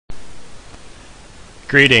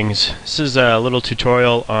Greetings. This is a little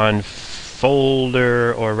tutorial on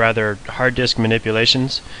folder, or rather hard disk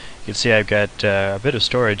manipulations. You can see I've got a bit of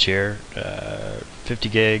storage here, 50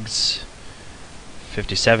 gigs,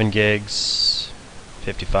 57 gigs,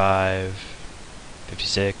 55,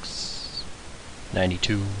 56,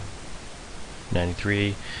 92,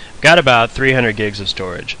 93. I've got about 300 gigs of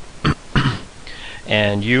storage.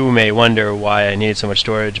 And you may wonder why I need so much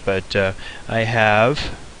storage, but I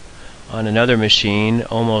have on another machine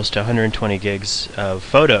almost 120 gigs of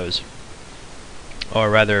photos, or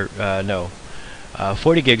rather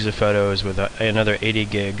 40 gigs of photos with another 80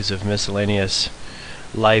 gigs of miscellaneous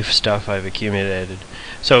life stuff I've accumulated.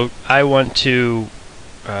 So I want to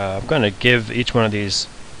I'm going to give each one of these,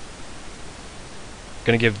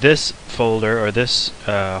 going to give this folder or this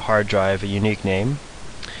hard drive a unique name,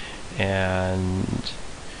 and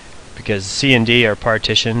because C and D are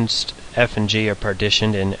partitioned, F and G are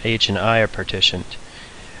partitioned, and H and I are partitioned.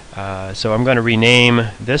 So I'm going to rename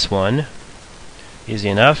this one. Easy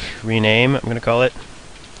enough. Rename. I'm going to call it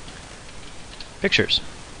Pictures.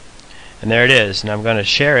 And there it is. And I'm going to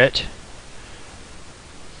share it.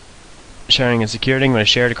 Sharing and security. I'm going to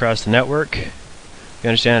share it across the network. You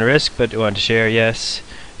understand the risk, but you want to share? Yes.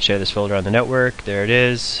 Share this folder on the network. There it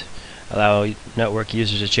is. Allow network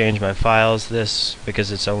users to change my files. This,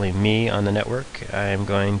 because it's only me on the network, I am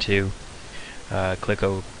going to click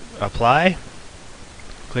apply,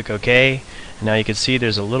 click OK, and now you can see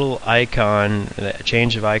there's a little icon, a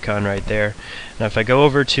change of icon right there. Now if I go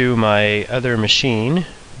over to my other machine,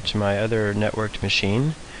 to my other networked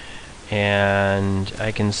machine, and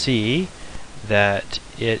I can see that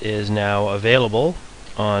it is now available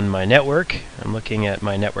on my network. I'm looking at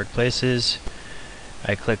my network places.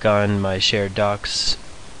 I click on my shared docs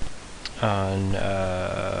on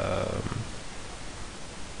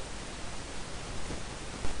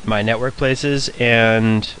my network places,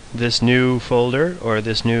 and this new folder or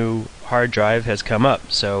this new hard drive has come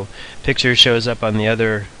up. So picture shows up on the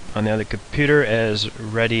other computer as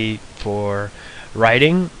ready for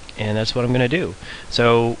writing, and that's what I'm going to do.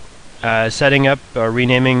 So setting up or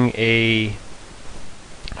renaming a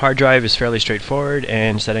hard drive is fairly straightforward,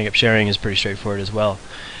 and setting up sharing is pretty straightforward as well.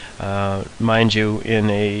 Mind you, in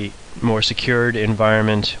a more secured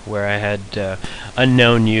environment where I had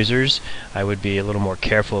unknown users, I would be a little more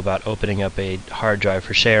careful about opening up a hard drive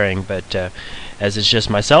for sharing, but as it's just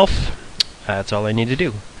myself, that's all I need to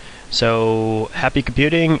do. So happy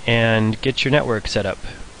computing, and get your network set up.